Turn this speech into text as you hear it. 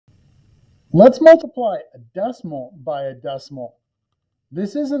Let's multiply a decimal by a decimal.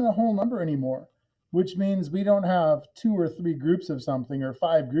 This isn't a whole number anymore, which means we don't have two or three groups of something or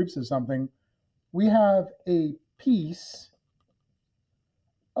five groups of something. We have a piece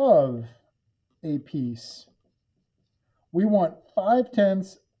of a piece. We want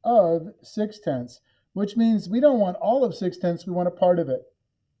 5/10 of 6/10, which means we don't want all of 6/10, we want a part of it.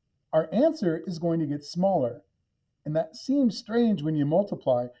 Our answer is going to get smaller. And that seems strange when you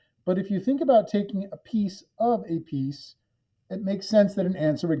multiply, but if you think about taking a piece of a piece, it makes sense that an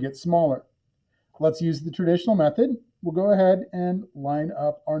answer would get smaller. Let's use the traditional method. We'll go ahead and line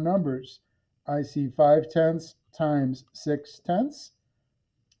up our numbers. I see 5/10 times 6/10.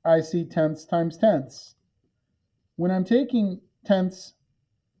 I see tenths times tenths. When I'm taking tenths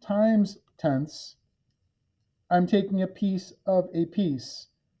times tenths, I'm taking a piece of a piece.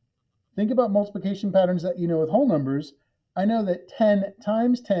 Think about multiplication patterns that you know with whole numbers. I know that 10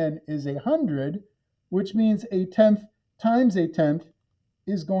 times 10 is 100, which means a tenth times a tenth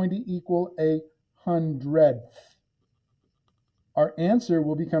is going to equal a hundredth. Our answer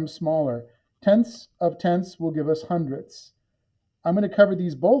will become smaller. Tenths of tenths will give us hundredths. I'm going to cover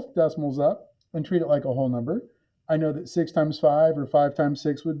these both decimals up and treat it like a whole number. I know that 6 times 5 or 5 times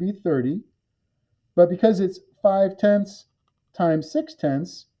 6 would be 30. But because it's 5/10 times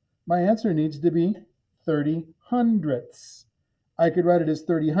 6/10, my answer needs to be 30 hundredths. I could write it as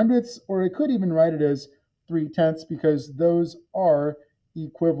 30 hundredths, or I could even write it as 3/10 because those are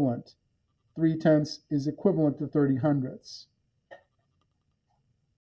equivalent. 3/10 is equivalent to 30 hundredths.